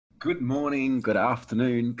Good morning, good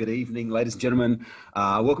afternoon, good evening, ladies and gentlemen.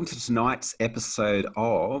 Welcome to tonight's episode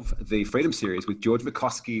of the Freedom Series with George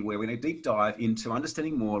Markoski, where we're going to deep dive into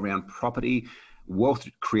understanding more around property, wealth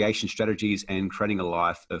creation strategies, and creating a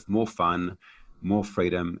life of more fun, more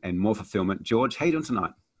freedom, and more fulfillment. George, how are you doing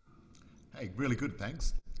tonight? Hey, really good,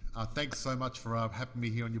 thanks. Thanks so much for having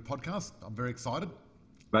me here on your podcast. I'm very excited.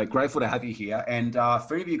 Mate, grateful to have you here. And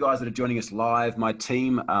for any of you guys that are joining us live, my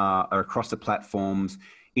team are across the platforms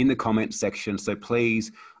in the comment section. So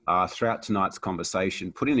please, throughout tonight's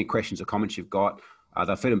conversation, put in any questions or comments you've got.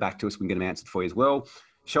 They'll feed them back to us. We can get them answered for you as well.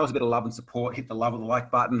 Show us a bit of love and support. Hit the love or the like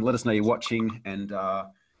button. Let us know you're watching, and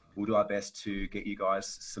we'll do our best to get you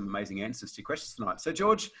guys some amazing answers to your questions tonight. So,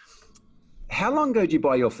 George, how long ago did you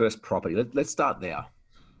buy your first property? Let's start there.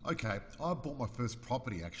 Okay, I bought my first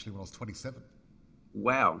property actually when I was 27.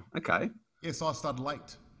 Wow. Okay. Yes, I started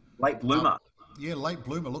late. Late bloomer. Yeah, late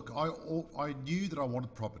bloomer. Look, I knew that I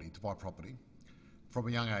wanted to buy property from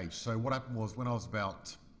a young age. So what happened was when I was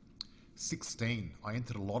about 16, I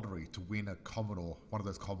entered a lottery to win a Commodore, one of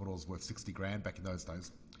those Commodores worth 60 grand back in those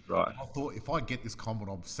days. Right. And I thought if I get this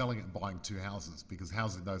Commodore, I'm selling it and buying two houses because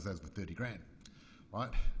houses in those days were 30 grand, right?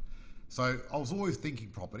 So I was always thinking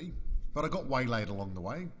property, but I got waylaid along the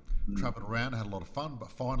way. Traveled around, had a lot of fun, but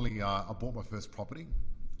finally I bought my first property,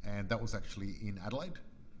 and that was actually in Adelaide,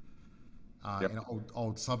 in an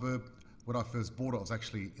old suburb. When I first bought it, I was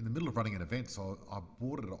actually in the middle of running an event, so I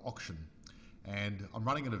bought it at an auction, and I'm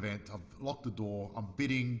running an event. I've locked the door, I'm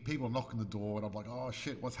bidding, people are knocking the door, and I'm like, oh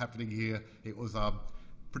shit, what's happening here? It was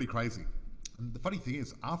pretty crazy. And the funny thing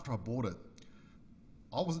is, after I bought it,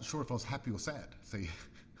 I wasn't sure if I was happy or sad. See.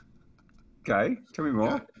 Okay. Tell me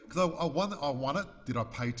more. Because I won it. Did I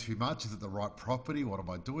pay too much? Is it the right property? What am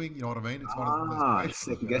I doing? You know what I mean? It's one of those questions.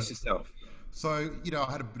 Second guess yourself. So,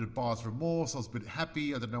 I had a bit of buyer's remorse. I was a bit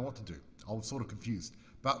happy. I didn't know what to do. I was sort of confused.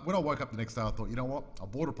 But when I woke up the next day, I thought, you know what? I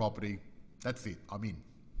bought a property. That's it. I'm in.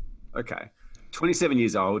 Okay. 27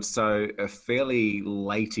 years old, so a fairly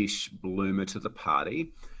late-ish bloomer to the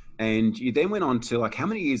party. And you then went on to, how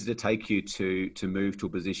many years did it take you to move to a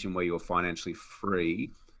position where you're financially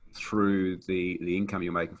free through the income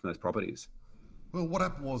you're making from those properties? Well, what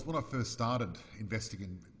happened was when I first started investing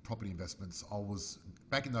in property investments,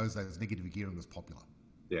 back in those days, negative gearing was popular.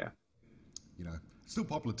 Yeah. Still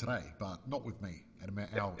popular today, but not with me and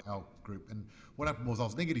our group. And what happened was I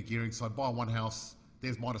was negative gearing, so I'd buy one house,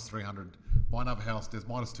 there's minus 300, buy another house, there's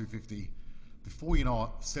minus 250. Before you know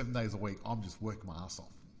it, 7 days a week, I'm just working my ass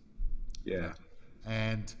off. Yeah.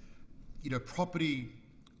 And, property,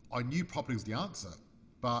 I knew property was the answer,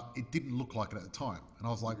 but it didn't look like it at the time. And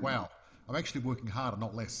I was like, wow, I'm actually working harder,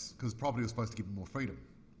 not less, because property was supposed to give me more freedom.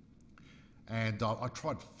 And I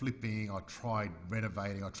tried flipping, I tried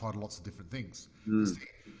renovating, I tried lots of different things. See,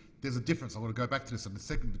 there's a difference. I'm going to go back to this in a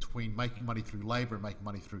second between making money through labor and making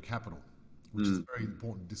money through capital, which is a very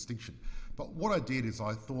important distinction. But what I did is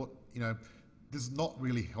I thought, this is not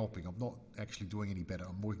really helping. I'm not actually doing any better.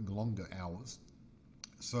 I'm working longer hours.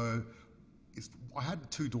 So I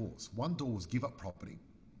had two doors. One door was give up property,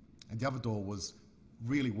 and the other door was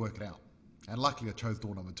really work it out. And luckily I chose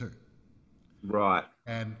door number 2. Right.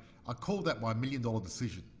 And I called that my $1 million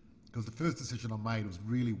decision, because the first decision I made was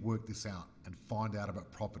really work this out and find out about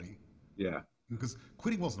property. Yeah. Because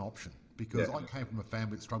quitting was an option, because I came from a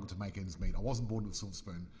family that struggled to make ends meet. I wasn't born with a silver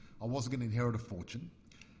spoon. I wasn't going to inherit a fortune.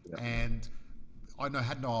 Yeah. And I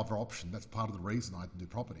had no other option. That's part of the reason I didn't do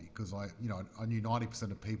property, because I knew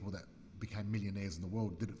 90% of people that became millionaires in the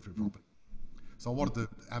world did it through property. So I wanted to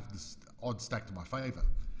have this odd stack to my favor.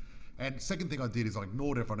 And second thing I did is I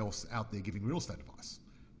ignored everyone else out there giving real estate advice,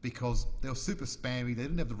 because they were super spammy. They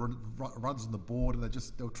didn't have the runs on the board, and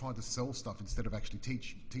they were trying to sell stuff instead of actually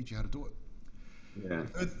teach you how to do it. Yeah.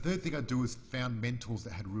 Third thing I do is found mentors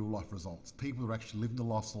that had real life results. People who are actually living the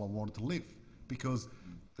lifestyle I wanted to live, because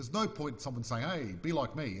there's no point in someone saying, hey, be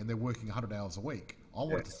like me, and they're working 100 hours a week. I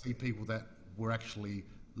wanted to see people that were actually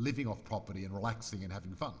living off property and relaxing and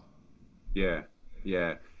having fun. Yeah.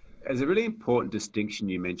 Yeah. There's a really important distinction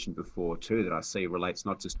you mentioned before too, that I see relates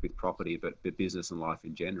not just with property, but business and life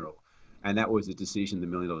in general. And that was the decision, the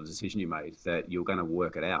 $1 million decision you made, that you're going to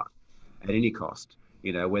work it out at any cost.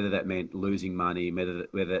 Whether that meant losing money, whether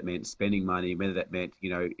that meant spending money, whether that meant,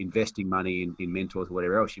 investing money in mentors or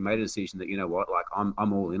whatever else. You made a decision that,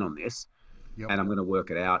 I'm all in on this, and I'm going to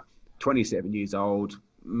work it out. 27 years old,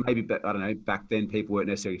 maybe, I don't know, back then people weren't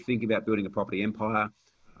necessarily thinking about building a property empire.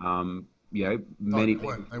 Many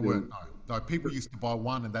people. They weren't. No, people used to buy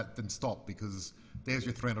one and that didn't stop, because there's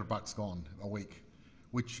your $300 gone a week,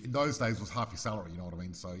 which in those days was half your salary. You know what I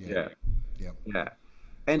mean? So yeah.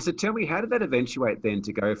 And so tell me, how did that eventuate then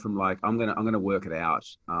to go from like I'm gonna work it out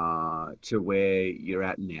to where you're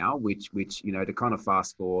at now, which to kind of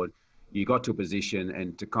fast forward, you got to a position,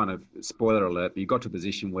 and to kind of spoiler alert, you got to a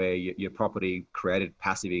position where your property created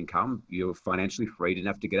passive income. You're financially free, didn't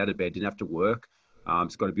have to get out of bed, didn't have to work.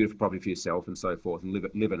 It's got a beautiful property for yourself and so forth, and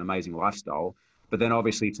live an amazing lifestyle. But then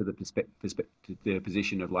obviously to the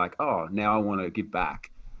position of like, oh, now I want to give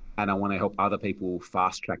back, and I want to help other people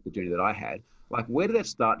fast track the journey that I had. Like, where did that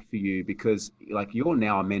start for you? Because like you're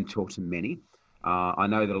now a mentor to many. I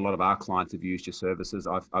know that a lot of our clients have used your services.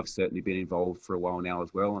 I've certainly been involved for a while now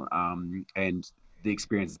as well, and the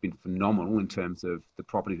experience has been phenomenal in terms of the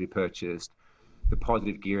property we purchased, the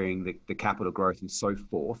positive gearing, the capital growth, and so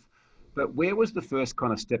forth. But where was the first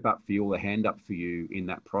kind of step up for you, or the hand up for you in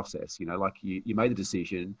that process? Like you made the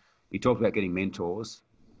decision. You talked about getting mentors.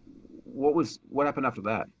 What happened after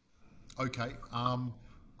that? Okay.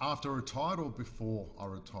 After I retired or before I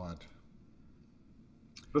retired?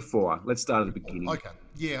 Before, let's start at the beginning. Okay.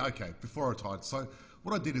 Yeah, okay. Before I retired. So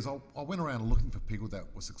what I did is I went around looking for people that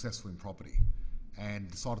were successful in property and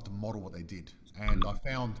decided to model what they did. And I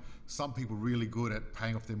found some people really good at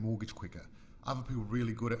paying off their mortgage quicker. Other people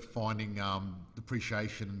really good at finding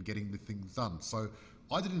depreciation and getting the things done. So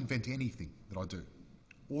I didn't invent anything that I do.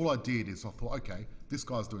 All I did is I thought, okay, this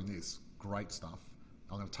guy's doing this, great stuff.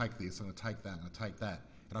 I'm going to take this, I'm going to take that, I'm going to take that.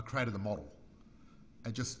 And I created a model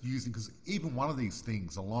and just using, because even one of these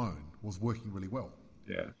things alone was working really well.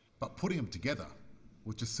 Yeah, But putting them together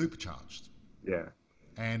was just supercharged. yeah,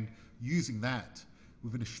 And using that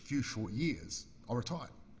within a few short years, I retired.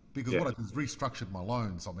 Because yeah, what I did is restructured my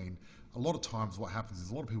loans. I mean, a lot of times what happens is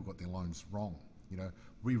a lot of people got their loans wrong.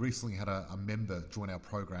 We recently had a member join our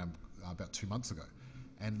program about 2 months ago.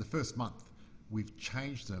 And the first month, we've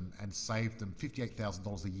changed them and saved them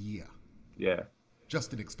 $58,000 a year yeah,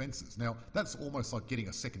 just in expenses. Now, that's almost like getting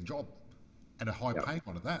a second job and a high yeah, paying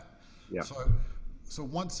one at that. yeah, So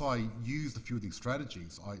once I used a few of these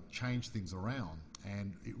strategies, I changed things around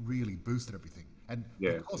and it really boosted everything. And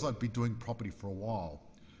yeah, because I'd been doing property for a while,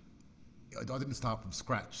 I didn't start from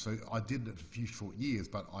scratch. So I did it a few short years,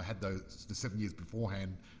 but I had the 7 years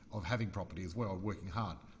beforehand of having property as well, working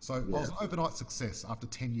hard. So I yeah. was an overnight success after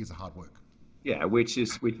 10 years of hard work. Yeah, which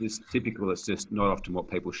is typical. It's just not often what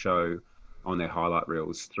people show on their highlight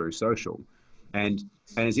reels through social. And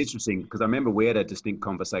it's interesting because I remember we had a distinct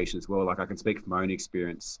conversation as well. Like, I can speak from my own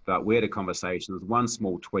experience, but we had a conversation. There was one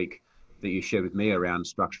small tweak that you shared with me around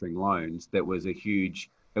structuring loans that was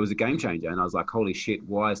it was a game changer. And I was like, holy shit,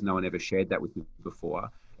 why has no one ever shared that with me before?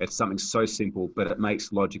 It's something so simple, but it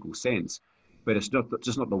makes logical sense. But it's not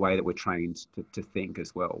just not the way that we're trained to think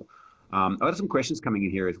as well. I have some questions coming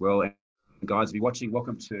in here as well. And guys, if you're watching,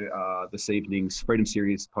 welcome to this evening's Freedom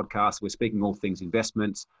Series podcast. We're speaking all things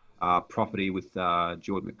investments, property with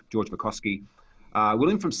George Markoski.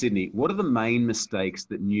 William from Sydney, what are the main mistakes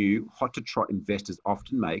that new hot to trot investors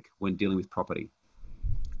often make when dealing with property?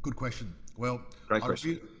 Good question. Well, Great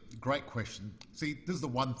question. great question. See, this is the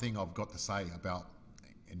one thing I've got to say about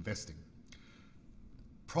investing.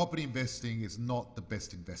 Property investing is not the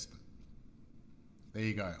best investment. There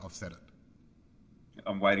you go. I've said it.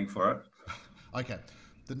 I'm waiting for it. Okay.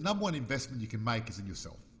 The number one investment you can make is in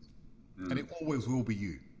yourself. And it always will be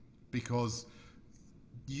you because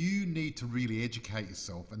you need to really educate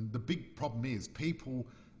yourself. And the big problem is people,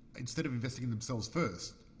 instead of investing in themselves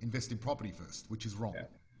first, invest in property first, which is wrong. Yeah,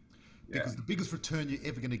 yeah, Because the biggest return you're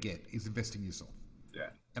ever going to get is investing in yourself. yeah.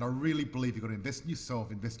 And I really believe you've got to invest in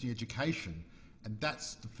yourself, invest in your education. And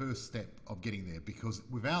that's the first step of getting there because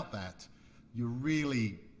without that, you're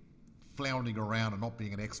really floundering around and not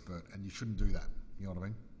being an expert, and you shouldn't do that. You know what I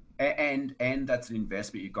mean? And that's an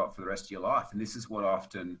investment you've got for the rest of your life. And this is what I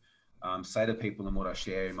often say to people, and what I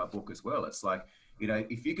share in my book as well. It's like,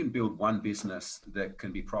 if you can build one business that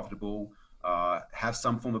can be profitable, have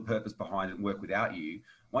some form of purpose behind it, and work without you,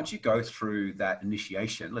 once you go through that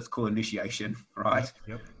initiation, let's call it initiation, right?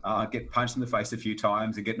 Yep. Get punched in the face a few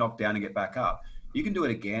times and get knocked down and get back up. You can do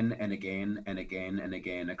it again and again and again and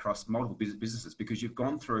again across multiple businesses because you've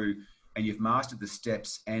gone through and you've mastered the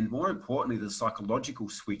steps, and more importantly, the psychological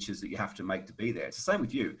switches that you have to make to be there. It's the same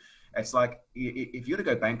with you. It's like if you were to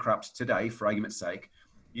go bankrupt today, for argument's sake,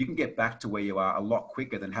 you can get back to where you are a lot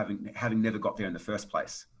quicker than having never got there in the first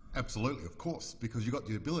place. Absolutely, of course, because you got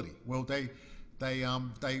the ability. Well, they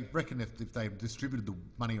reckon if they distributed the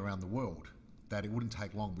money around the world, that it wouldn't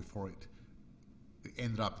take long before it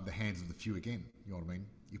ended up in the hands of the few again. You know what I mean?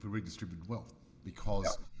 If we redistributed wealth,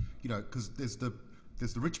 because because there's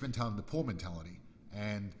the rich mentality and the poor mentality,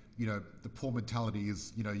 and the poor mentality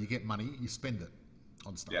is you get money, you spend it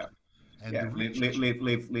on stuff, Yeah. And Yeah, the rich,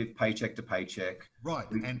 live paycheck to paycheck, right,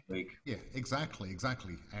 week to and week. yeah, exactly.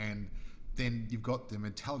 And then you've got the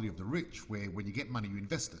mentality of the rich, where when you get money, you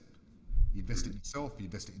invest it. You invest it in yourself, you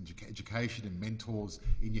invest it in education, in mentors,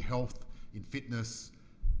 in your health, in fitness,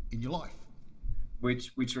 in your life.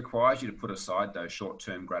 Which requires you to put aside those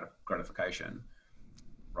short-term gratification,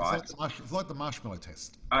 It's right? like it's like the marshmallow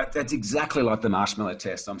test. That's exactly like the marshmallow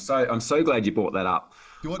test. I'm so glad you brought that up.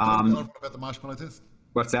 Do you want to know Um, about the marshmallow test?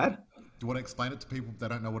 what's that? Do you want to explain it to people if they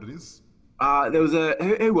don't know what it is? There was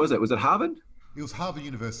who was it? Was it Harvard? It was Harvard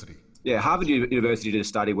University. Yeah, Harvard University did a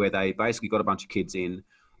study where they basically got a bunch of kids in.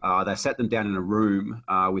 They sat them down in a room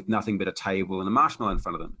with nothing but a table and a marshmallow in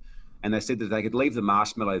front of them. And they said that they could leave the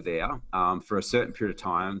marshmallow there for a certain period of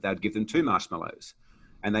time. They'd give them 2 marshmallows.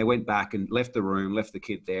 And they went back and left the room, left the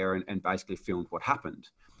kid there, and basically filmed what happened.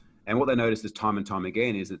 And what they noticed is time and time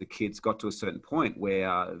again is that the kids got to a certain point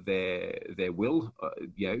where their will,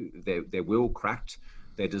 their will cracked,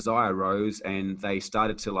 their desire rose, and they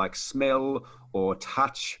started to like smell or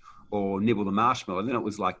touch or nibble the marshmallow. And then it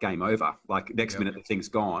was like game over. Like next Yep. minute the thing's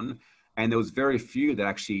gone. And there was very few that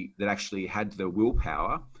actually had the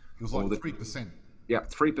willpower, It was or like the 3%. yeah,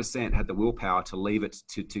 3% had the willpower to leave it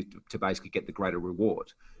to basically get the greater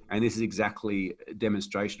reward. And this is exactly a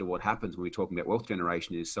demonstration of what happens when we're talking about wealth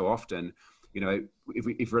generation. Is so often, if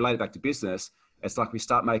we relate it back to business, it's like we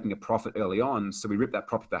start making a profit early on, so we rip that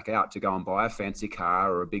profit back out to go and buy a fancy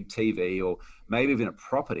car or a big TV or maybe even a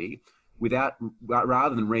property,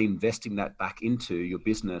 rather than reinvesting that back into your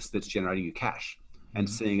business that's generating you cash and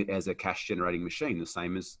seeing it as a cash generating machine, the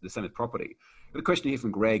same as property. Got a question here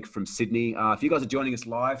from Greg from Sydney. If you guys are joining us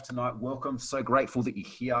live tonight, welcome. So grateful that you're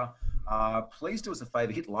here. Please do us a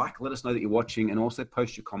favor, hit like, let us know that you're watching, and also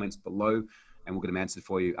post your comments below, and we'll get them answered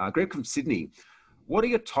for you. Greg from Sydney, what are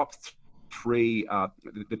your top three,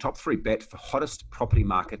 the top three bet for hottest property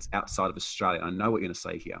markets outside of Australia? I know what you're going to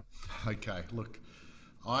say here. Okay, look,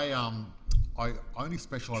 I only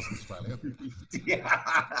specialise in Australia.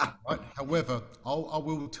 Yeah. Right. However, I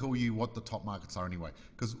will tell you what the top markets are anyway,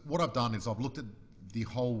 because what I've done is I've looked at the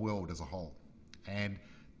whole world as a whole, and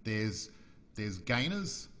there's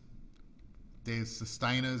gainers, there's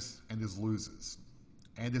sustainers, and there's losers,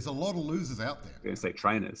 and there's a lot of losers out there. I'm going to say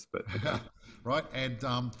trainers, but okay. Right? And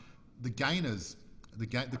the gainers, the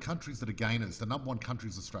countries that are gainers, the number one country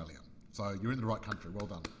is Australia. So you're in the right country. Well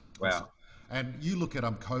done. Wow. Awesome. And you look at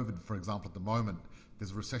COVID, for example, at the moment,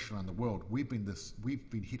 there's a recession around the world. We've been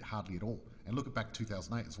hit hardly at all. And look at back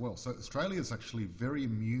 2008 as well. So Australia is actually very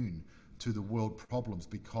immune to the world problems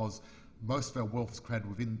because most of our wealth is created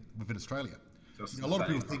within Australia. A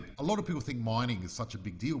lot of people think mining is such a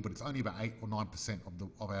big deal, but it's only about 8 or 9%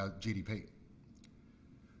 of our GDP.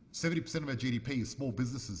 70% of our GDP is small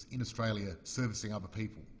businesses in Australia servicing other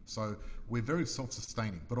people. So we're very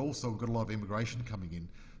self-sustaining, but also we've got a lot of immigration coming in.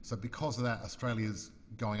 So because of that, Australia's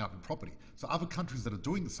going up in property. So other countries that are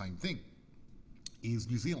doing the same thing is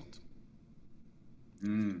New Zealand.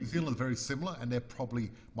 New Zealand is very similar, and they're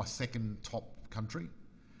probably my second top country.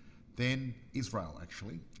 Then Israel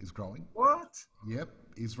actually is growing. What? Yep,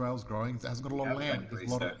 Israel's growing. It hasn't got a lot of land.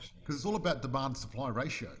 Because it's all about demand-supply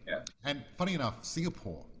ratio. Yeah. And funny enough,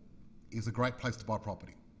 Singapore is a great place to buy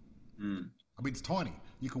property. I mean, it's tiny.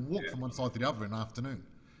 You can walk from one side to the other in an afternoon.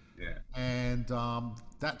 Yeah. And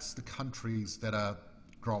that's the countries that are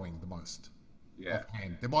growing the most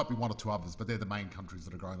offhand. There might be one or two others, but they're the main countries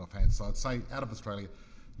that are growing offhand. So I'd say out of Australia,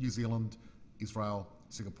 New Zealand, Israel,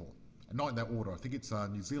 Singapore. And not in that order. I think it's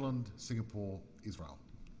New Zealand, Singapore, Israel.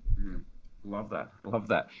 Love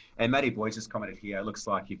that. And Matty Boyce just commented here. It looks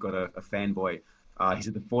like you've got a fanboy. He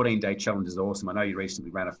said the 14-day challenge is awesome. I know you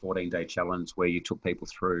recently ran a 14-day challenge where you took people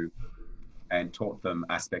through and taught them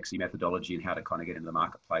aspects of your methodology and how to kind of get into the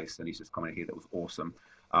marketplace. And he's just commented here that was awesome.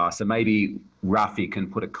 So maybe Rafi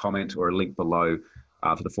can put a comment or a link below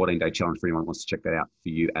for the 14-day challenge for anyone who wants to check that out for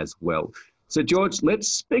you as well. So George, let's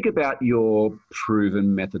speak about your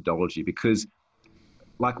proven methodology, because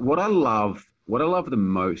like what I love the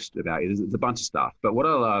most about it is it's a bunch of stuff, but what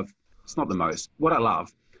I love, it's not the most, what I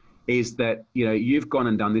love is that, you've gone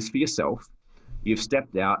and done this for yourself. You've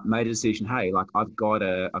stepped out, made a decision. Hey, like I've got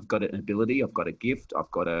an ability, I've got a gift,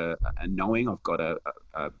 I've got a knowing, I've got a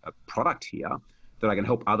product here that I can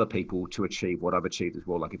help other people to achieve what I've achieved as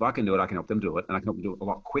well. Like if I can do it, I can help them do it, and I can help them do it a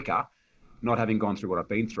lot quicker, not having gone through what I've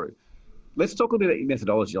been through. Let's talk a bit about your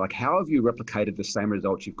methodology. Like how have you replicated the same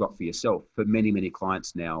results you've got for yourself for many, many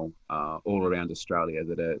clients now all around Australia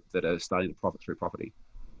that are starting to profit through property?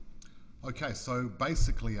 Okay, so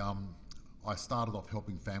basically, I started off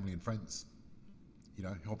helping family and friends,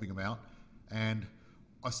 helping them out. And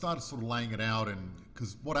I started sort of laying it out, and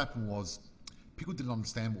because what happened was people didn't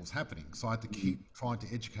understand what was happening. So I had to keep trying to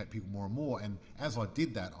educate people more and more. And as I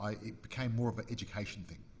did that, it became more of an education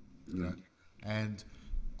thing, you know. And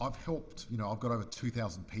I've helped, you know, I've got over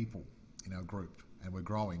 2,000 people in our group, and we're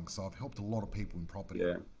growing. So I've helped a lot of people in property,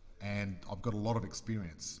 Yeah. and I've got a lot of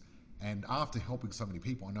experience. And after helping so many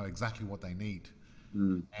people, I know exactly what they need.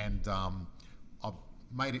 And I've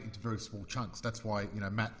made it into very small chunks. That's why, you know,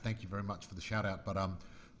 Matt, thank you very much for the shout out. But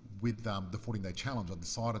with the 14-day challenge, I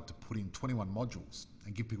decided to put in 21 modules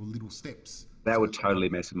and give people little steps. That would totally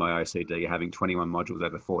mess with my OCD, having 21 modules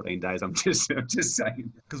over 14 days. I'm just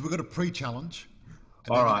saying. Because we've got a pre-challenge.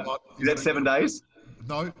 All right. Is that 7 days?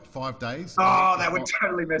 No, 5 days. Oh, that would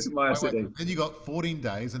totally mess with my OCD. Then you got 14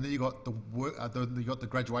 days, and then you got the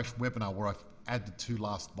graduation webinar where I add the 2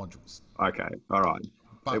 last modules. Okay. All right.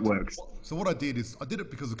 But it works. So what I did is I did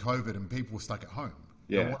it because of COVID and people were stuck at home.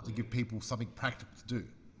 Yeah. I wanted to give people something practical to do,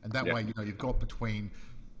 and that way, you know, you've got between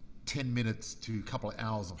 10 minutes to a couple of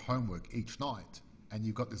hours of homework each night, and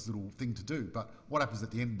you've got this little thing to do. But what happens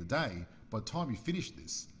at the end of the day, by the time you finish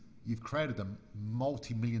this, you've created a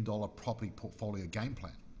multi-million-dollar property portfolio game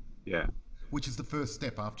plan. Yeah. Which is the first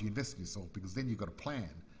step after you invest in yourself, because then you've got a plan.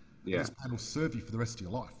 Yeah. This plan will serve you for the rest of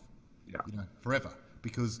your life. Yeah. You know, forever.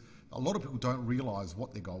 Because a lot of people don't realize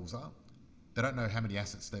what their goals are. They don't know how many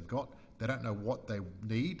assets they've got. They don't know what they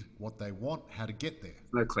need, what they want, how to get there.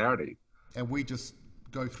 No clarity. And we just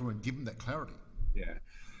go through and give them that clarity. Yeah.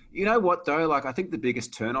 You know what though? Like, I think the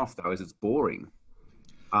biggest turnoff though is it's boring.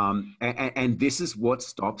 And this is what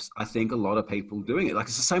stops, I think, a lot of people doing it. Like,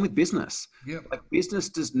 it's the same with business. Yeah. Like, business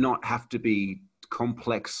does not have to be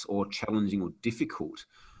complex or challenging or difficult.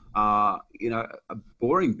 You know, a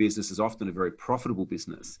boring business is often a very profitable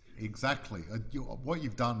business. Exactly. What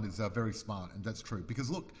you've done is very smart, and that's true. Because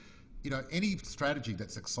look, you know, any strategy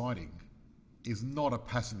that's exciting is not a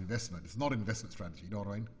passive investment. It's not an investment strategy. You know what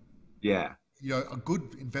I mean? Yeah. You know, a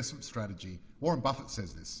good investment strategy, Warren Buffett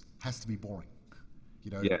says this, has to be boring.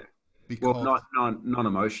 You know, Yeah. because Well, not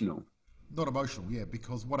emotional. not emotional, yeah,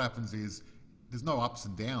 because what happens is there's no ups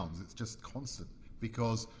and downs, it's just constant.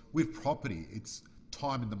 Because with property, it's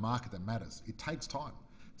time in the market that matters. It takes time.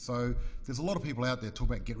 So there's a lot of people out there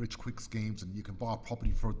talking about get rich quick schemes, and you can buy a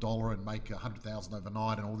property for $1 and make 100,000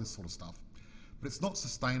 overnight and all this sort of stuff. But it's not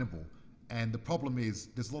sustainable. And the problem is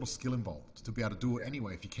there's a lot of skill involved to be able to do it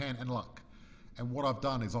anyway, if you can, and luck. And what I've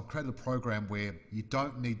done is I've created a program where you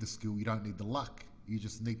don't need the skill, you don't need the luck. You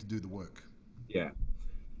just need to do the work. Yeah.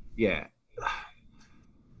 Yeah.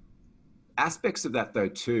 Aspects of that though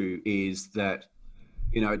too is that,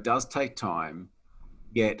 you know, it does take time,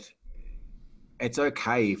 yet it's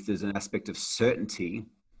okay if there's an aspect of certainty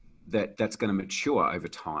that that's going to mature over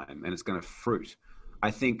time and it's going to fruit.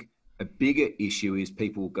 I think a bigger issue is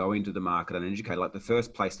people go into the market uneducated. Like the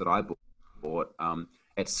first place that I bought,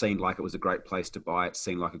 it seemed like it was a great place to buy. It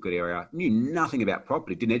seemed like a good area. Knew nothing about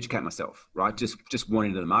property. Didn't educate myself. Right, just went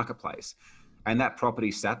into the marketplace, and that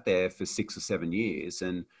property sat there for 6 or 7 years,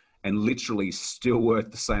 and literally still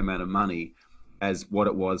worth the same amount of money as what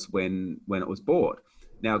it was when it was bought.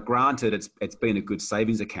 Now, granted, it's been a good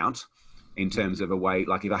savings account in terms of a way.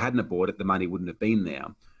 Like if I hadn't bought it, the money wouldn't have been there.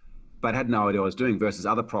 But I had no idea what I was doing. Versus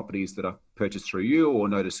other properties that I've purchased through you, or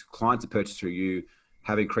noticed clients have purchased through you,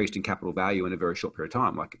 have increased in capital value in a very short period of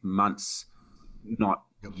time, like months, not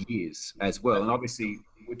years as well. And obviously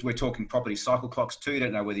we're talking property cycle clocks too. You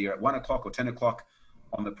don't know whether you're at 1 o'clock or 10 o'clock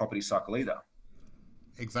on the property cycle either.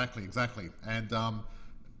 Exactly. And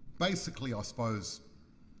basically, I suppose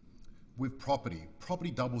with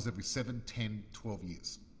property doubles every 7, 10, 12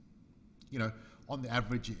 years. You know, on the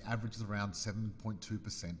average, it averages around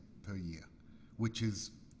 7.2% per year, which is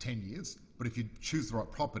 10 years. But if you choose the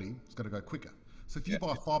right property, it's going to go quicker. So if you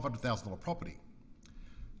buy a $500,000 property,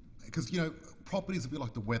 because, you know, properties are a bit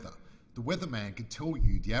like the weather. The weatherman can tell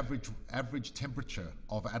you the average temperature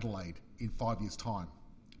of Adelaide in 5 years' time,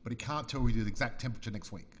 but he can't tell you the exact temperature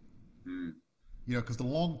next week. You know, because the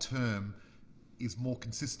long term is more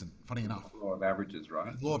consistent, funny enough. Law of averages,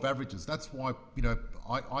 right? Law of averages. That's why, you know,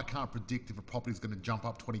 I can't predict if a property is going to jump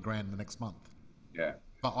up 20 grand in the next month. Yeah.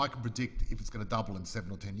 But I can predict if it's going to double in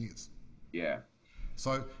 7 or 10 years. Yeah.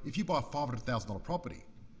 So if you buy a $500,000 property,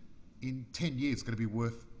 in 10 years it's going to be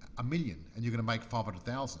worth $1 million, and you're going to make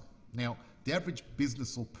 500,000. Now, the average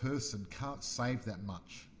business or person can't save that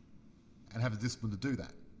much and have the discipline to do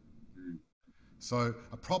that. So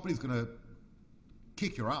a property is going to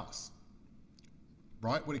kick your ass,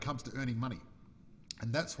 right, when it comes to earning money.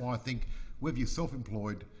 And that's why I think whether you're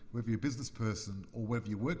self-employed, whether you're a business person, or whether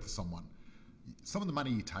you work for someone, some of the money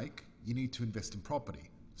you take, you need to invest in property.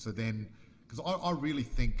 So then, because I really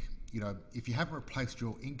think, you know, if you haven't replaced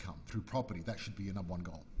your income through property, that should be your number one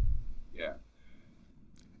goal. Yeah.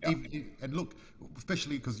 Yeah. And look,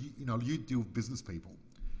 especially because you deal with business people,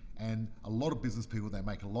 and a lot of business people, they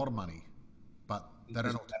make a lot of money, but they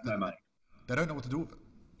don't know No money. they don't know what to do with it.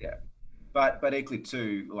 Yeah. But equally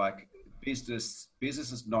too, like business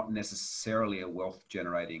is not necessarily a wealth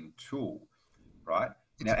generating tool, right?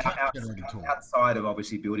 It's Now, a cash generating tool. outside of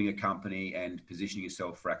obviously building a company and positioning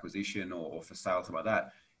yourself for acquisition or for sale, something like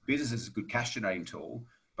that, business is a good cash generating tool.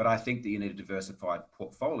 But I think that you need a diversified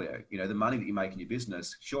portfolio. The money that you make in your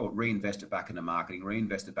business, sure, reinvest it back into marketing,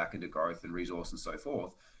 reinvest it back into growth and resource and so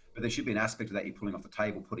forth. But there should be an aspect of that you're pulling off the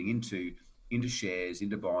table, putting into shares,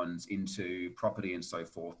 into bonds, into property and so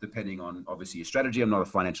forth, depending on obviously your strategy. I'm not a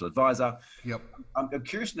financial advisor. Yep. I'm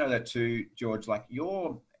curious to know that too, George, like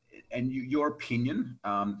your opinion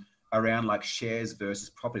around like shares versus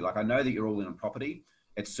property. Like I know that you're all in on property.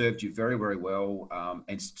 It served you very, very well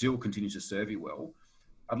and still continues to serve you well.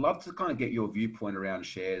 I'd love to kind of get your viewpoint around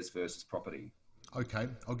shares versus property. Okay,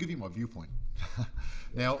 I'll give you my viewpoint.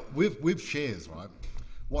 Now, with shares, right,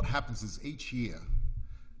 what happens is each year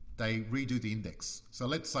they redo the index. So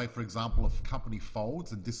let's say, for example, if a company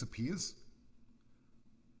folds and disappears,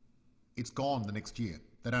 it's gone the next year.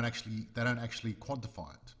 They don't actually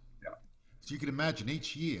quantify it. Yeah. So you can imagine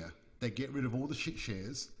each year they get rid of all the shit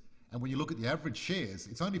shares, and when you look at the average shares,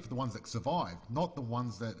 it's only for the ones that survive, not the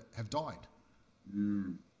ones that have died.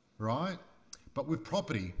 Right? But with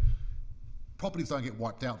properties don't get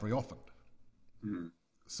wiped out very often.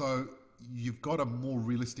 So you've got a more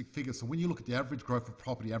realistic figure. So when you look at the average growth of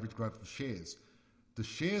property, average growth of shares, the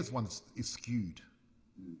shares one is skewed.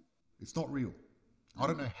 It's not real. I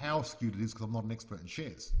don't know how skewed it is because I'm not an expert in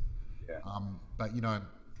shares. Yeah.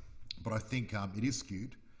 But I think it is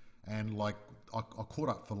skewed. And like I caught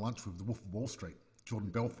up for lunch with the Wolf of Wall Street, Jordan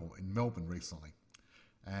Belfort in Melbourne recently.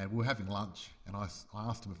 And we were having lunch, and I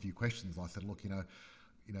asked him a few questions. I said, "Look,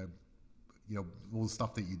 all the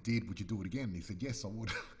stuff that you did, would you do it again?" And he said, "Yes, I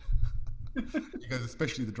would." He goes,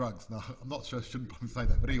 "Especially the drugs." No, I'm not sure. I shouldn't probably say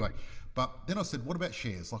that, but anyway. But then I said, "What about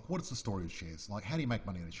shares? Like, what is the story of shares? Like, how do you make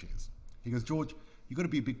money out of shares?" He goes, "George, you got to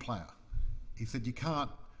be a big player." He said, "You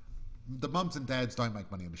can't. The mums and dads don't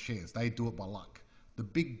make money out of shares. They do it by luck. The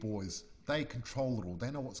big boys, they control it all.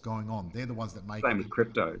 They know what's going on. They're the ones that make." Same with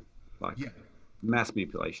crypto, like Yeah. mass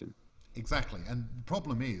manipulation. Exactly. And the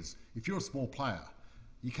problem is, if you're a small player,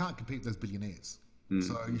 you can't compete with those billionaires.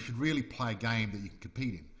 So you should really play a game that you can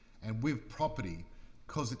compete in. And with property,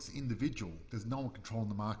 because it's individual, there's no one controlling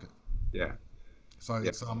the market. Yeah. So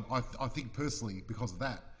it's I think personally, because of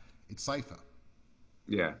that, it's safer.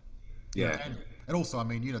 Yeah. Yeah. And also, I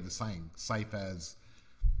mean, the saying, safe as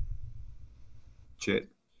Shit.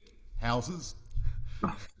 houses.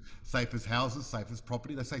 Safe as houses, safe as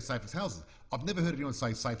property. They say safe as houses. I've never heard anyone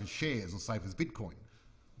say safe as shares or safe as Bitcoin.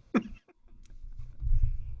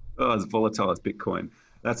 Oh, it's volatile as Bitcoin.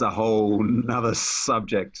 That's a whole nother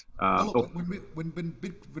subject. Look, when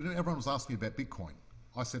everyone was asking me about Bitcoin,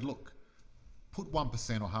 I said, look, put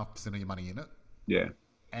 1% or 0.5% of your money in it. Yeah.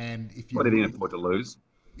 And if you What did he afford to lose?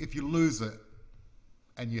 If you lose it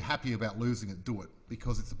and you're happy about losing it, do it,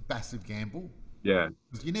 because it's a massive gamble. Yeah.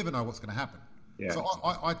 Because you never know what's going to happen. Yeah. So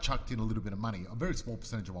I chucked in a little bit of money, a very small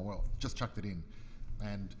percentage of my wealth, just chucked it in,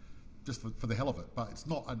 and just for the hell of it. But it's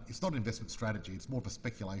not an investment strategy. It's more of a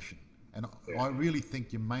speculation. And I really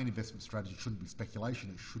think your main investment strategy shouldn't be speculation.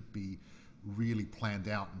 It should be really planned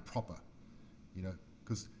out and proper.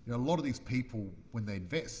 Because a lot of these people, when they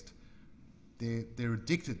invest, they're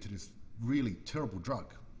addicted to this really terrible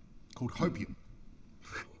drug called hopium.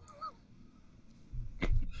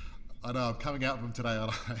 I know, I'm coming out of them today,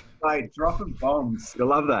 aren't I? Hey, dropping bombs. You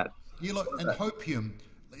love that. And hopium,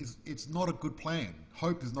 it's not a good plan.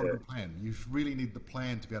 Hope is not a good plan. You really need the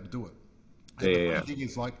plan to be able to do it. And the funny thing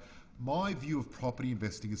is, like, my view of property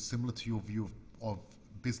investing is similar to your view of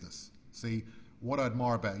business. See, what I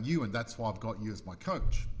admire about you, and that's why I've got you as my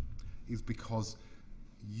coach, is because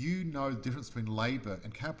you know the difference between labor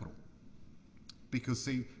and capital. Because,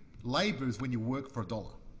 see, labor is when you work for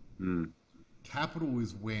 $1. Capital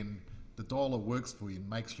is when the dollar works for you and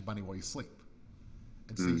makes you money while you sleep.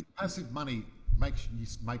 And see, passive money makes you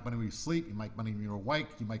make money when you sleep, you make money when you're awake,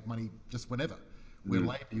 you make money just whenever. Where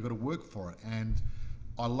labor, you've got to work for it. And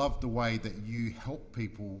I love the way that you help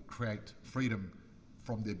people create freedom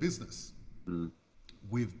from their business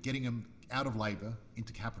with getting them out of labor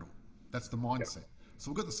into capital. That's the mindset. Yep.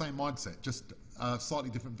 So we've got the same mindset, just a slightly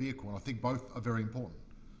different vehicle. And I think both are very important.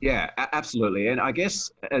 Yeah, absolutely. And I guess,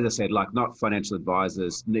 as I said, like, not financial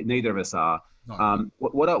advisors, neither of us are. No.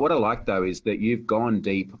 What I like, though, is that you've gone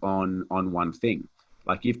deep on one thing.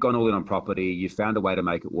 Like, you've gone all in on property, you've found a way to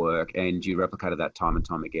make it work, and you replicated that time and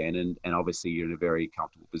time again. And obviously you're in a very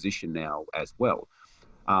comfortable position now as well.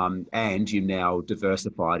 And you've now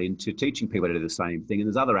diversified into teaching people to do the same thing. And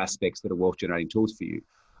there's other aspects that are wealth generating tools for you.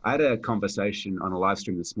 I had a conversation on a live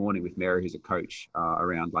stream this morning with Mary, who's a coach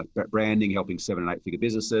around like branding, helping 7 and 8 figure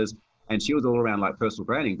businesses. And she was all around like personal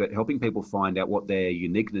branding, but helping people find out what their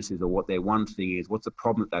uniqueness is or what their one thing is, what's the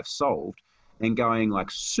problem that they've solved, and going like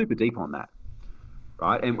super deep on that.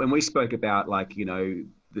 Right. And when we spoke about like, you know,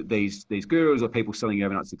 these gurus or people selling you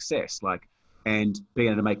overnight success, like, and being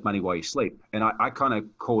able to make money while you sleep. And I kind of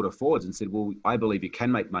called her forwards and said, well, I believe you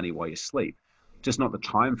can make money while you sleep, just not the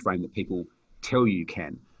time frame that people tell you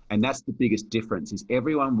can. And that's the biggest difference is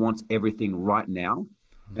everyone wants everything right now,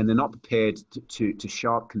 and they're not prepared to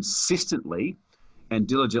show up consistently and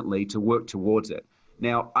diligently to work towards it.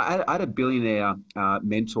 Now, I had a billionaire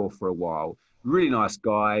mentor for a while, really nice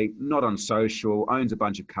guy, not on social, owns a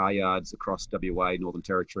bunch of car yards across WA, Northern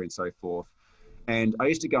Territory and so forth. And I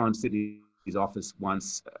used to go and sit in his office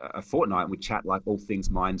once a fortnight and we'd chat like all things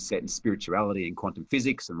mindset and spirituality and quantum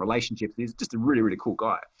physics and relationships. He's just a really, really cool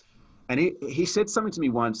guy. And he said something to me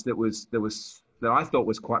once that I thought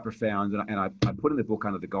was quite profound, and I put in the book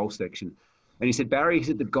under the goal section. And he said, Barry, he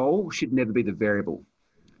said, the goal should never be the variable.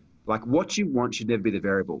 Like what you want should never be the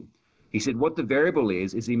variable. He said, what the variable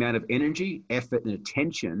is the amount of energy, effort, and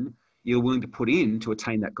attention you're willing to put in to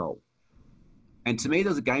attain that goal. And to me, there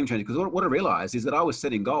was a game changer, because what I realized is that I was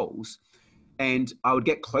setting goals and I would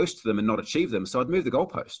get close to them and not achieve them. So I'd move the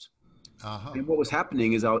goalpost. Uh-huh. And what was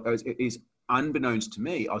happening is unbeknownst to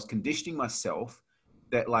me, I was conditioning myself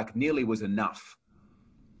that like nearly was enough.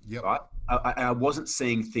 Yep. Right? I wasn't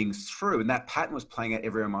seeing things through, and that pattern was playing out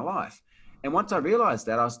everywhere in my life. And once I realized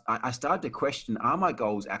that, I started to question, are my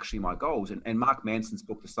goals actually my goals? And Mark Manson's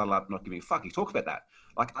book, The Subtle Art of Not Giving a Fuck, he talks about that.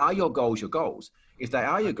 Like, are your goals your goals? If they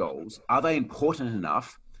are your goals, are they important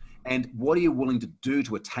enough? And what are you willing to do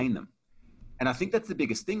to attain them? And I think that's the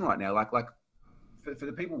biggest thing right now. Like for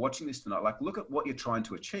the people watching this tonight, like look at what you're trying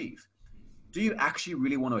to achieve. Do you actually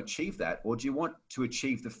really want to achieve that? Or do you want to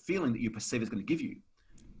achieve the feeling that you perceive is going to give you?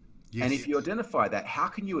 Yes. And if you identify that, how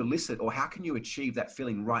can you elicit or how can you achieve that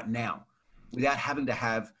feeling right now without having to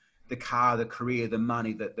have the car, the career, the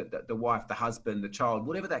money, the wife, the husband, the child,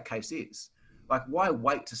 whatever that case is? Like, why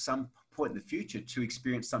wait to some point in the future to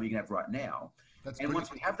experience something you can have right now? And brilliant.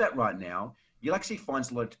 Once we have that right now, you'll actually find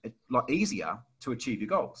it's a lot easier to achieve your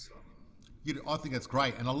goals. I think that's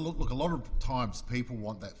great. And look, a lot of times people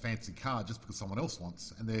want that fancy car just because someone else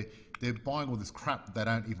wants, and they're buying all this crap that they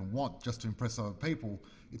don't even want just to impress other people.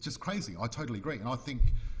 It's just crazy. I totally agree. And I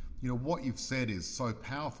think, what you've said is so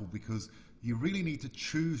powerful, because you really need to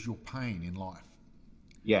choose your pain in life.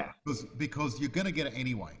 Yeah. Because you're going to get it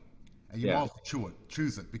anyway. And you might as well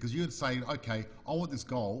choose it, because you would say, okay, I want this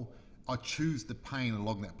goal. I choose the pain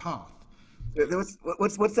along that path.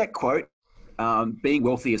 What's that quote? Being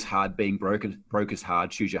wealthy is hard, being broke is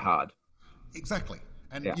hard, choose your hard. Exactly.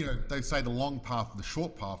 And, they say the long path and the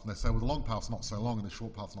short path, and they say, well, the long path's not so long and the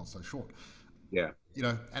short path's not so short. Yeah.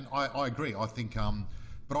 And I agree. I think,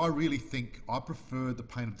 but I really think I prefer the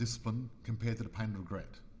pain of discipline compared to the pain of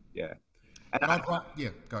regret. Yeah. And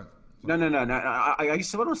go. No. I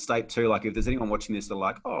just want to state too, like, if there's anyone watching this, they're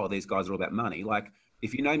like, oh, these guys are all about money. Like,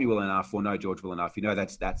 if you know me well enough or know George well enough,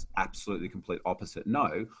 that's absolutely the complete opposite.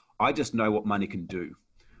 No, I just know what money can do.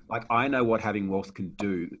 Like, I know what having wealth can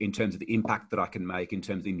do in terms of the impact that I can make, in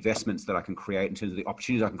terms of the investments that I can create, in terms of the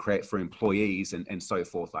opportunities I can create for employees and so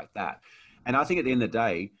forth like that. And I think at the end of the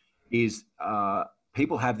day is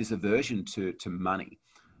people have this aversion to money,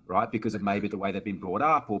 right? Because of maybe the way they've been brought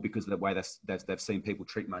up, or because of the way they've seen people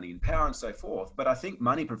treat money in power and so forth. But I think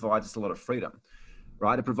money provides us a lot of freedom,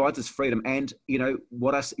 right? It provides us freedom. And,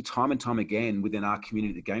 what I see time and time again within our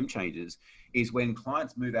community, the game changers, is when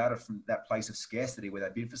clients move out of from that place of scarcity where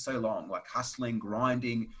they've been for so long, like hustling,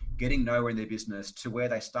 grinding, getting nowhere in their business, to where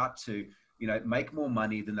they start to, make more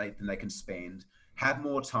money than they can spend, have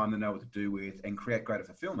more time to know what to do with, and create greater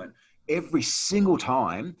fulfillment. Every single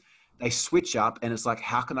time they switch up, and it's like,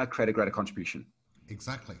 how can I create a greater contribution?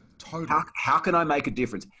 Exactly. Totally. How can I make a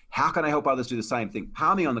difference? How can I help others do the same thing?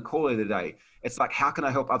 Harmy on the call the other day, it's like, how can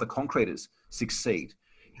I help other concreters succeed?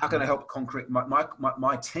 How can I help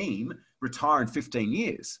my team retire in 15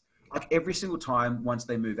 years? Like, every single time, once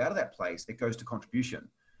they move out of that place, it goes to contribution.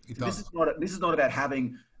 So this is not about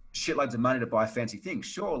having shitloads of money to buy fancy things.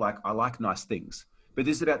 Sure, like, I like nice things, but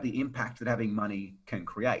this is about the impact that having money can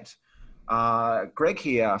create. Greg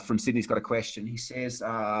here from Sydney's got a question. He says,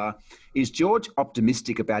 is George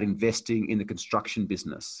optimistic about investing in the construction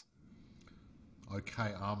business?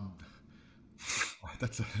 Okay.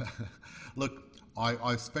 Look,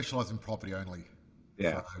 I specialize in property only.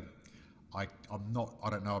 Yeah. So I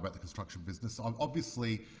don't know about the construction business.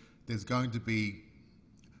 Obviously there's going to be,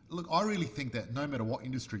 look, I really think that no matter what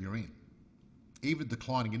industry you're in, even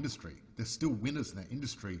declining industry, there's still winners in that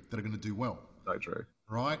industry that are going to do well. So true.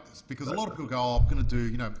 Right? It's because So a lot of true. people go, "Oh, I'm going to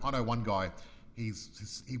do." I know one guy.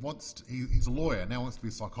 He's a lawyer now. Wants to be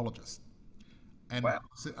a psychologist. And Wow.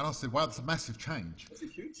 I said, "Wow, that's a massive change." That's a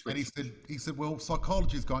huge And switch. he said, "Well,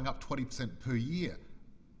 psychology is going up 20% per year."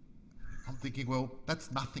 I'm thinking, well,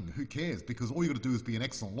 that's nothing. Who cares? Because all you got to do is be an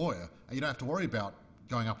excellent lawyer, and you don't have to worry about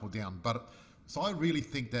going up or down. But so I really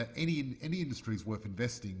think that any industry is worth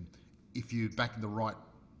investing if you're backing the right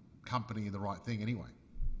company and the right thing. Anyway.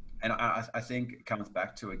 And I think it comes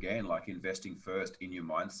back to, again, like investing first in your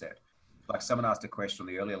mindset. Like someone asked a question on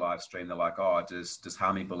the earlier live stream. They're like, "Oh, does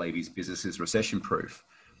Harmy believe his business is recession proof?"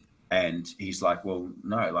 And he's like, "Well,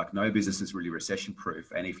 no, like no business is really recession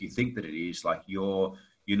proof. And if you think that it is, like you're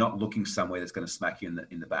not looking somewhere that's going to smack you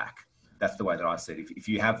in the back." That's the way that I said. If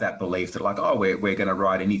you have that belief that like, "Oh, we're going to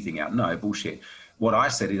ride anything out," no, bullshit. What I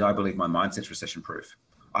said is I believe my mindset's recession proof.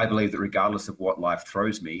 I believe that regardless of what life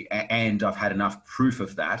throws me, and I've had enough proof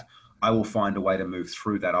of that, I will find a way to move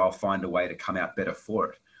through that. I'll find a way to come out better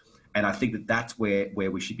for it. And I think that that's where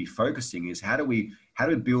we should be focusing is how do we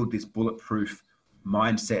build this bulletproof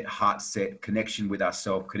mindset, heart set, connection with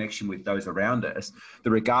ourselves, connection with those around us, that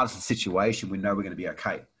regardless of the situation, we know we're going to be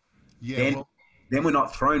okay. Yeah. Then, Well. then we're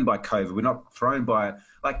not thrown by COVID. We're not thrown by,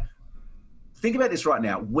 like, think about this right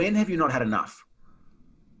now. When have you not had enough?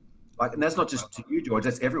 Like, and that's not just to you, George,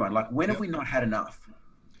 that's everyone. Like, when have Yep. we not had enough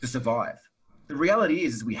to survive? The reality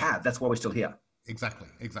is we have. That's why we're still here. Exactly.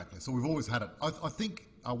 Exactly. So we've always had it. I think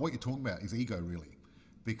what you're talking about is ego, really,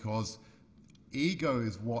 because ego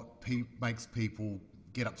is what makes people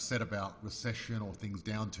get upset about recession or things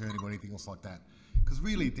downturning or anything else like that. Because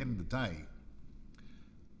really, at the end of the day,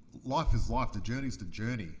 life is life. The journey is the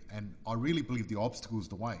journey, and I really believe the obstacle is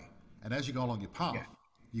the way. And as you go along your path, Yeah.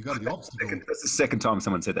 you go to the obstacle, That's the second time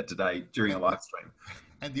someone said that today during a and, live stream.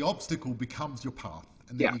 and the obstacle becomes your path.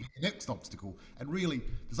 And then Yeah. you get the next obstacle. And really,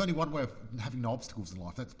 there's only one way of having no obstacles in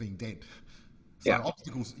life. That's being dead. So Yeah.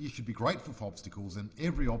 obstacles, you should be grateful for obstacles, and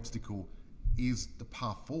every obstacle is the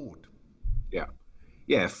path forward. Yeah.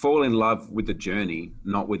 Yeah. Fall in love with the journey,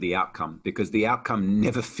 not with the outcome, because the outcome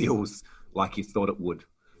never feels like you thought it would.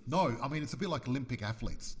 No, I mean, it's a bit like Olympic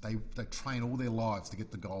athletes. They train all their lives to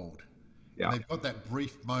get the gold. And Yeah. they've got that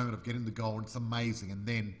brief moment of getting the gold, and it's amazing. And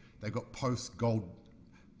then they've got post-gold,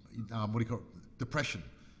 what do you call it, depression.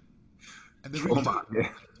 And they really Trauma. do.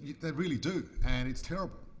 Yeah. They really do. And it's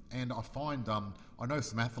terrible. And I find, I know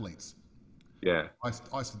some athletes. Yeah. I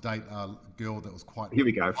used to date a girl that was quite Here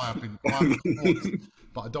we go. high up in sports,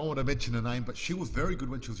 but I don't want to mention her name. But she was very good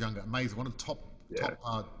when she was younger, amazing, one of the Yeah.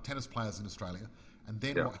 top tennis players in Australia. And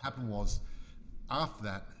then Yeah. what happened was, after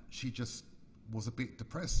that, she just was a bit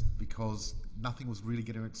depressed because nothing was really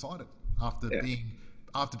getting her excited after Yeah.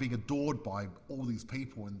 being adored by all these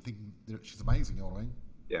people and thinking that she's amazing. You know what I mean?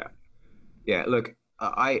 Yeah. Yeah. Look,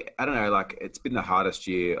 I don't know, like it's been the hardest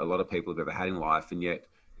year a lot of people have ever had in life. And yet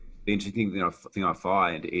the interesting thing I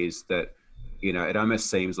find is that, it almost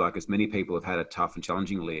seems like as many people have had a tough and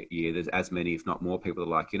challenging year, there's as many, if not more people are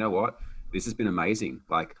like, you know what, this has been amazing.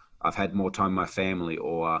 Like I've had more time with my family,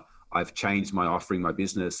 or I've changed my offering, my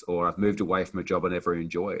business, or I've moved away from a job I never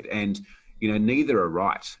enjoyed. And, neither are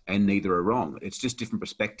right and neither are wrong. It's just different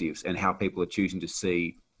perspectives and how people are choosing to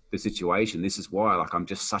see the situation. This is why, like, I'm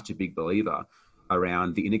just such a big believer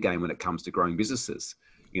around the inner game when it comes to growing businesses.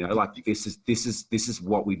 Like this is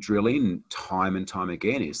what we drill in time and time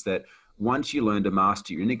again, is that once you learn to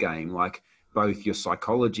master your inner game, like both your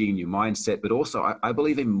psychology and your mindset, but also I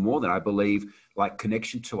believe even more than I believe, like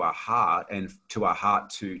connection to our heart and to our heart,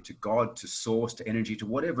 to God, to source, to energy, to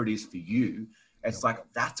whatever it is for you. It's like,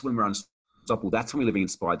 that's when we're unstoppable. That's when we're living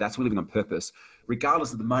inspired. That's when we're living on purpose,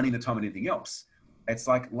 regardless of the money, the time, and anything else. It's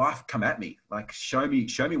like, life, come at me, like show me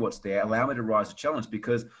what's there, allow me to rise to challenge,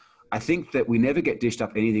 because I think that we never get dished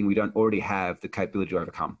up anything we don't already have the capability to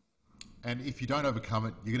overcome. And if you don't overcome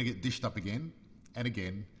it, you're going to get dished up again and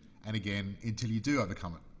again and again until you do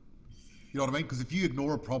overcome it. You know what I mean? Because if you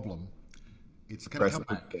ignore a problem, it's going to come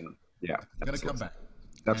back. Yeah, It's going to come back.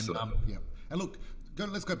 Absolutely. And, yeah. And look,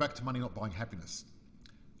 let's go back to money not buying happiness.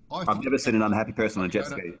 I've never seen an unhappy person on a jet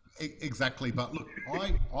ski. Exactly. But look,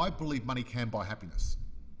 I believe money can buy happiness.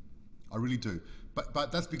 I really do.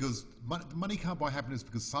 But that's because money can't buy happiness,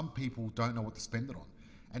 because some people don't know what to spend it on.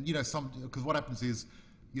 And, because what happens is,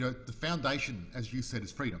 the foundation, as you said,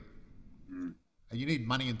 is freedom. Mm. And you need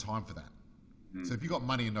money and time for that. So if you've got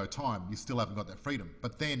money and no time, you still haven't got that freedom.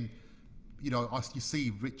 But then, you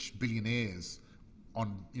see rich billionaires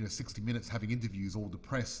on 60 Minutes having interviews, all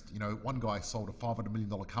depressed. One guy sold a $500 million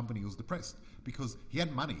company. He was depressed because he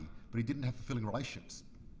had money, but he didn't have fulfilling relationships.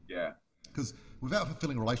 Yeah. Because without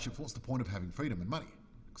fulfilling relationships, what's the point of having freedom and money?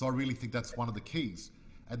 Because I really think that's one of the keys.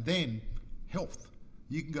 And then health.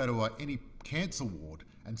 You can go to any cancer ward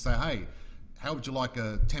and say, hey, how would you like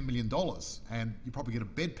a $10 million? And you probably get a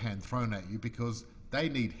bedpan thrown at you because they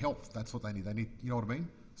need health. That's what they need. They need, you know what I mean?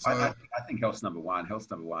 So I think health's number one. Health's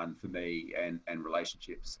number one for me, and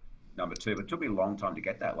relationships number two. But it took me a long time to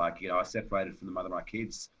get that. Like, I separated from the mother of my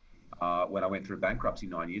kids when I went through bankruptcy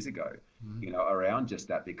 9 years ago, around just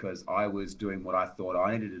that, because I was doing what I thought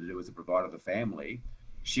I needed to do as a provider of the family.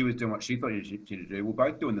 She was doing what she thought she needed to do.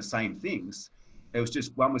 We're both doing the same things. It was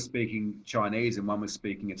just one was speaking Chinese and one was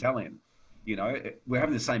speaking Italian. We're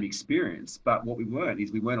having the same experience, but what we weren't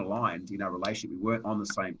aligned in our relationship. We weren't on the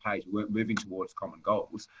same page. We weren't moving towards common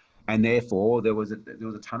goals, and therefore there was a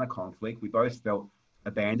ton of conflict. We both felt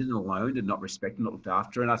abandoned and alone, and not respected, not looked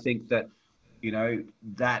after. And I think that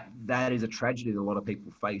that is a tragedy that a lot of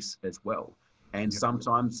people face as well, and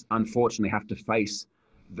sometimes unfortunately have to face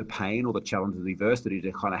the pain or the challenge of the adversity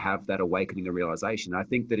to kind of have that awakening and realization. I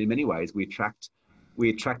think that in many ways we attract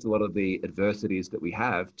a lot of the adversities that we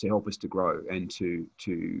have to help us to grow and to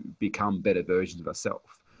become better versions of ourselves.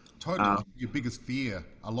 totally, like your biggest fear,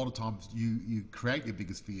 a lot of times you create your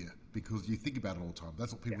biggest fear because you think about it all the time.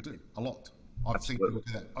 That's what people do a lot. I've seen people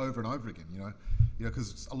do that over and over again,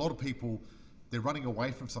 because a lot of people, they're running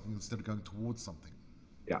away from something instead of going towards something.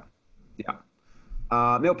 Yeah. Yeah.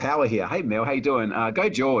 Mel Power here. Hey, Mel, how you doing? Go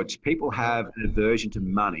George. People have an aversion to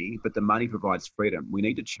money, but the money provides freedom. We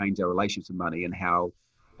need to change our relationship to money and how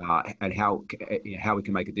we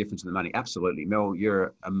can make a difference in the money. Absolutely. Mel,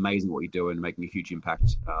 you're amazing what you're doing, making a huge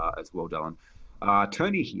impact as well, Dylan.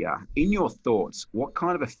 Tony here. In your thoughts, what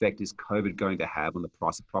kind of effect is COVID going to have on the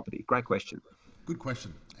price of property? Great question. Good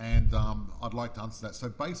question. And I'd like to answer that. So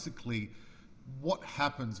basically, what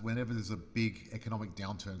happens whenever there's a big economic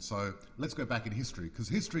downturn? So let's go back in history, because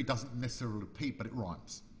history doesn't necessarily repeat, but it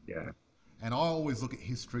rhymes. Yeah. And I always look at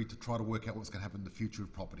history to try to work out what's going to happen in the future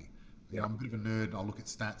of property. I'm a bit of a nerd, and I look at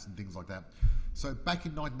stats and things like that. So back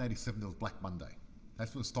in 1987, there was Black Monday.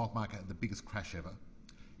 That's when the stock market had the biggest crash ever.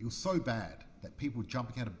 It was so bad that people were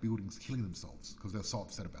jumping out of buildings, killing themselves because they were so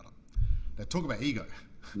upset about it. They talk about ego.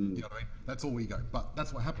 You know what I mean? That's all ego. But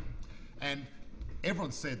that's what happened. And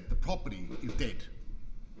everyone said the property is dead.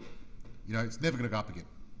 It's never going to go up again.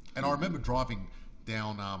 And I remember driving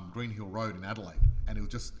down Green Hill Road in Adelaide, and it was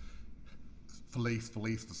just for lease,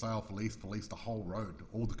 for sale, for lease, the whole road,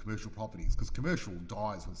 all the commercial properties, because commercial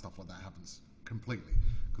dies when stuff like that happens completely.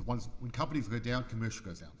 Because when companies go down, commercial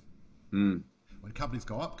goes down. When companies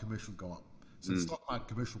go up, commercial go up. So the stock market,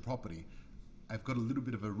 commercial property, have got a little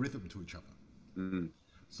bit of a rhythm to each other.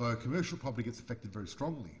 So commercial property gets affected very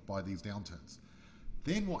strongly by these downturns.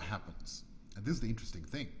 Then what happens, and this is the interesting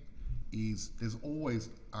thing, is there's always,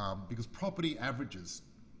 because property averages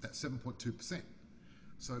that 7.2%.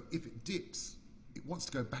 So if it dips, it wants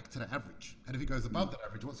to go back to the average. And if it goes above that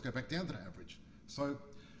average, it wants to go back down to the average. So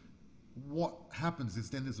what happens is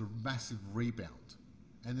then there's a massive rebound.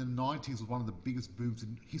 And in the 90s was one of the biggest booms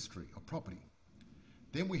in history of property.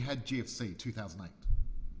 Then we had GFC, 2008.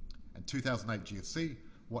 And 2008 GFC,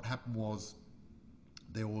 what happened was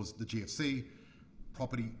there was the GFC,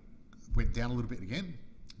 property went down a little bit again,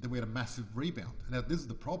 then we had a massive rebound. And now this is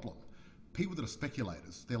the problem. People that are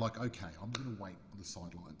speculators, they're like, okay, I'm going to wait on the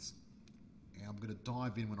sidelines and I'm going to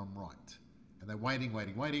dive in when I'm right. And they're waiting,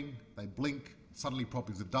 they blink, suddenly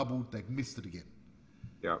properties have doubled, they've missed it again.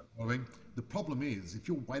 Yeah. I mean, the problem is, if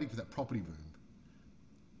you're waiting for that property boom,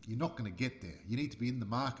 you're not going to get there. You need to be in the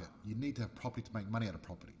market. You need to have property to make money out of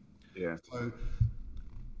property. Yeah.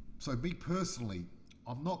 So me personally,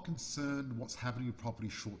 I'm not concerned what's happening with property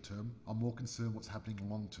short term. I'm more concerned what's happening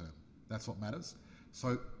long term. That's what matters.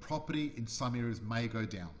 So property in some areas may go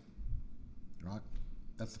down, right?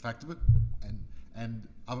 That's the fact of it. And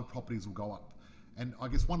other properties will go up. And I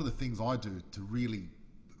guess one of the things I do to really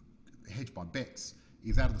hedge my bets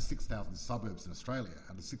is out of the 6,000 suburbs in Australia,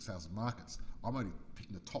 out of the 6,000 markets, I'm only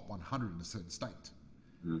picking the top 100 in a certain state.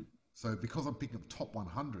 So because I'm picking up top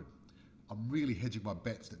 100, I'm really hedging my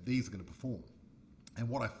bets that these are going to perform. And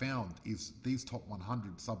what I found is these top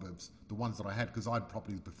 100 suburbs, the ones that I had, because I had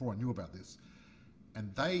properties before I knew about this,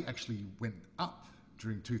 and they actually went up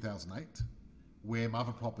during 2008, where my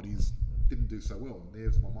other properties didn't do so well. And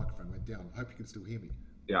there's my microphone went down. I hope you can still hear me.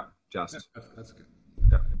 Yeah, just. That's okay.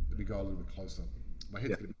 Yeah. Let me go a little bit closer. My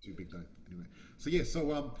head's going to be too big though. Anyway,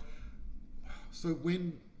 so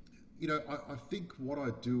when, I think what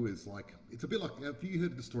I do is like, it's a bit like, have you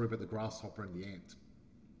heard the story about the grasshopper and the ant?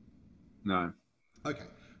 No. Okay,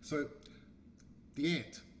 so the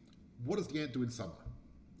ant, what does the ant do in summer?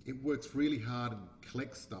 It works really hard and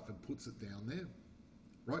collects stuff and puts it down there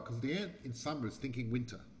right? Because the ant in summer is thinking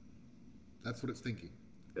winter. That's what it's thinking.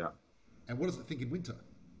 Yeah. And what does it think in winter?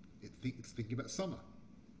 It's thinking about summer.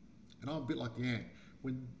 And I'm a bit like the ant.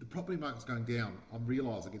 When the property market's going down, I'm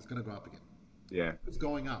realizing it's going to go up again. Yeah. It's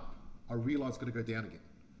going up. I realize it's going to go down again.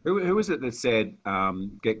 Who is it that said,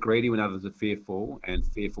 get greedy when others are fearful and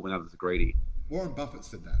fearful when others are greedy? Warren Buffett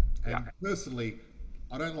said that. And personally,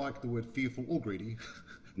 I don't like the word fearful or greedy.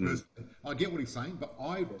 I get what he's saying, but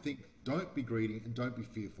I think don't be greedy and don't be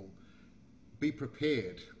fearful. Be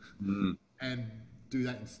prepared and do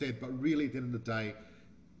that instead. But really, at the end of the day,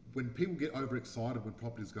 when people get overexcited when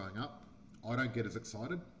property is going up, I don't get as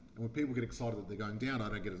excited. And when people get excited that they're going down, I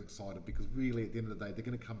don't get as excited, because really, at the end of the day, they're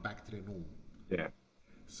going to come back to their norm. Yeah.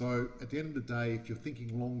 So at the end of the day, if you're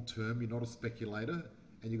thinking long term, you're not a speculator,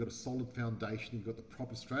 and you've got a solid foundation, you've got the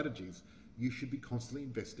proper strategies, you should be constantly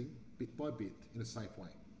investing bit by bit in a safe way.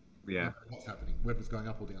 Yeah. What's happening, whether it's going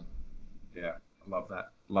up or down. Yeah. I love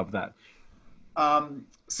that. Love that.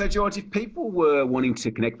 So George, if people were wanting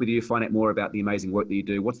to connect with you, find out more about the amazing work that you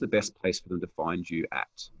do, what's the best place for them to find you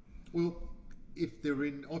at? Well, if they're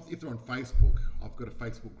on Facebook, I've got a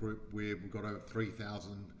Facebook group where we've got over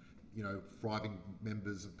 3,000, thriving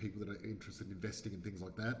members of people that are interested in investing and things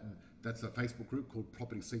like that. And that's a Facebook group called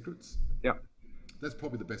Property Secrets. Yeah. That's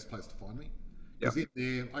probably the best place to find me. Because in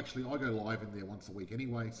there, actually, I go live in there once a week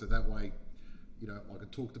anyway. So that way, I can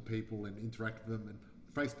talk to people and interact with them. And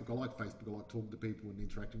Facebook, I like Facebook. I like talking to people and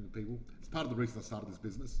interacting with people. It's part of the reason I started this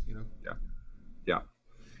business,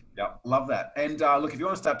 Yeah, love that. And look, if you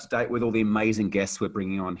want to stay up to date with all the amazing guests we're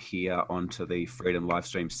bringing on here onto the Freedom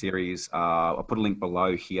Livestream series, I'll put a link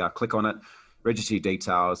below here. Click on it, register your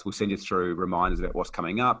details. We'll send you through reminders about what's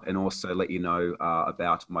coming up, and also let you know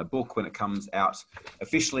about my book when it comes out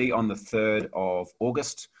officially on the 3rd of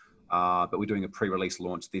August. But we're doing a pre-release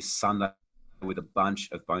launch this Sunday with a bunch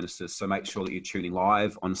of bonuses. So make sure that you're tuning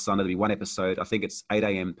live on Sunday. There'll be one episode. I think it's 8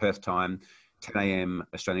 a.m. Perth time, 10 a.m.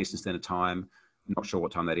 Australian Eastern Standard Time. Not sure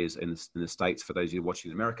what time that is in the States for those of you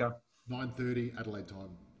watching in America. 9:30 Adelaide time.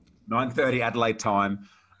 9:30 Adelaide time.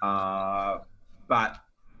 But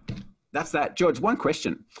that's that. George, one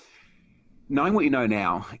question. Knowing what you know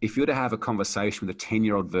now, if you were to have a conversation with a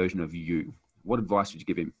 10-year-old version of you, what advice would you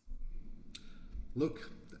give him?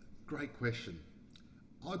 Look, great question.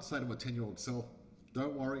 I'd say to my 10-year-old self,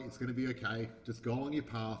 don't worry, it's going to be okay. Just go along your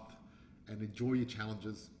path and enjoy your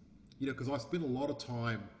challenges. Because I spent a lot of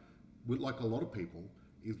time with, like a lot of people,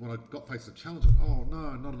 is when I got faced with a challenge, oh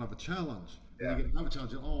no, not another challenge. Yeah. And you get another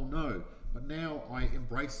challenge, oh no. But now I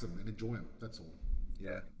embrace them and enjoy them, that's all.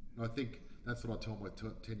 Yeah. And I think that's what I tell my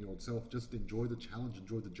 10-year-old self, just enjoy the challenge,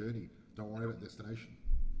 enjoy the journey. Don't worry about the destination.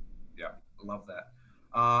 Yeah, I love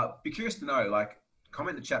that. Be curious to know,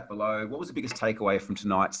 comment in the chat below, what was the biggest takeaway from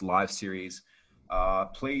tonight's live series?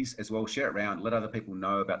 Please as well share it around, let other people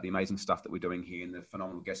know about the amazing stuff that we're doing here and the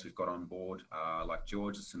phenomenal guests we've got on board, like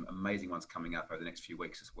George. There's some amazing ones coming up over the next few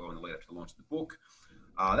weeks as well in the lead up to the launch of the book.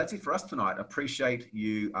 That's it for us tonight. I appreciate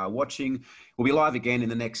you watching. We'll be live again in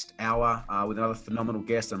the next hour with another phenomenal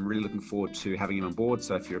guest. I'm really looking forward to having him on board.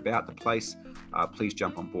 So if you're about the place, please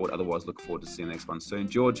jump on board. Otherwise, look forward to seeing the next one soon.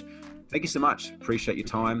 George, thank you so much. Appreciate your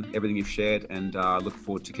time, everything you've shared, and look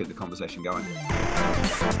forward to keep the conversation going.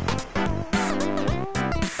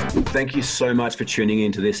 Thank you so much for tuning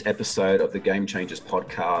in to this episode of the Game Changers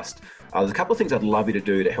podcast. There's a couple of things I'd love you to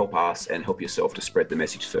do to help us and help yourself to spread the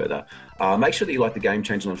message further. Make sure that you like the Game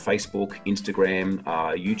Changers on Facebook, Instagram,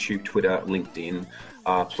 YouTube, Twitter, LinkedIn.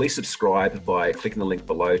 Please subscribe by clicking the link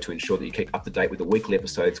below to ensure that you keep up to date with the weekly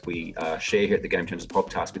episodes we share here at the Game Changers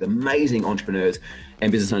podcast with amazing entrepreneurs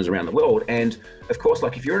and business owners around the world. And of course,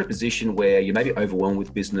 if you're in a position where you may be overwhelmed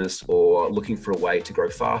with business or looking for a way to grow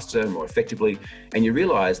faster, more effectively, and you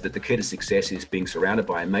realize that the key to success is being surrounded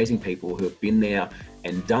by amazing people who have been there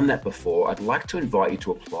and done that before, I'd like to invite you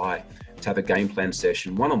to apply to have a game plan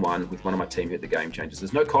session one-on-one with one of my team here at the Game Changers.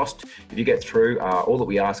 There's no cost if you get through. All that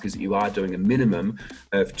we ask is that you are doing a minimum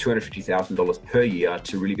of $250,000 per year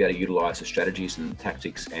to really be able to utilize the strategies and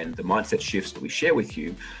tactics and the mindset shifts that we share with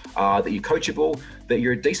you, that you're coachable, that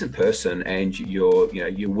you're a decent person, and you're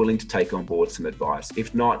willing to take on board some advice.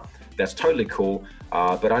 If not, that's totally cool.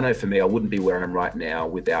 But I know for me, I wouldn't be where I am right now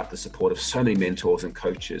without the support of so many mentors and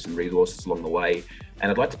coaches and resources along the way. And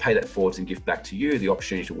I'd like to pay that forward and give back to you the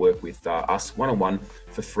opportunity to work with us one-on-one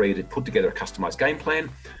for free to put together a customized game plan.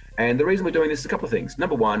 And the reason we're doing this is a couple of things.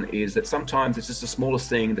 Number one is that sometimes it's just the smallest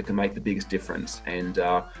thing that can make the biggest difference. And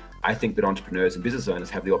I think that entrepreneurs and business owners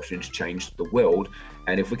have the opportunity to change the world.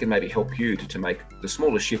 And if we can maybe help you to make the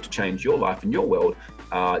smallest shift to change your life and your world,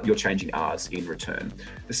 you're changing ours in return.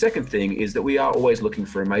 The second thing is that we are always looking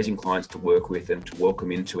for amazing clients to work with and to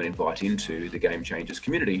welcome into and invite into the Game Changers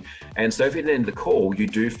community. And so if at the end of the call, you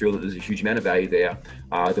do feel that there's a huge amount of value there,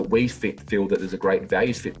 that we feel that there's a great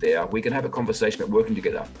values fit there, we can have a conversation about working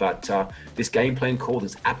together. But this game plan call,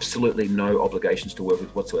 there's absolutely no obligations to work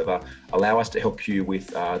with whatsoever. Allow us to help you with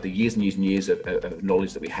the years and years and years of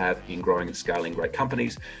knowledge that we have in growing and scaling great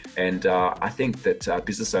companies. And I think that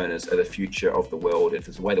business owners are the future of the world. If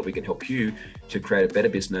there's a way that we can help you to create a better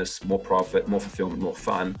business, more profit, more fulfillment, more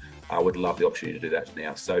fun, I would love the opportunity to do that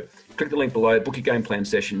now. So click the link below, book your game plan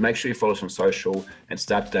session, make sure you follow us on social, and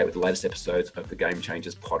start to date with the latest episodes of the Game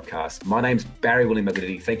Changers podcast. My name's Barry William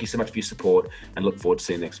McGinnity. Thank you so much for your support, and look forward to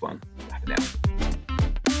seeing the next one. Bye for now.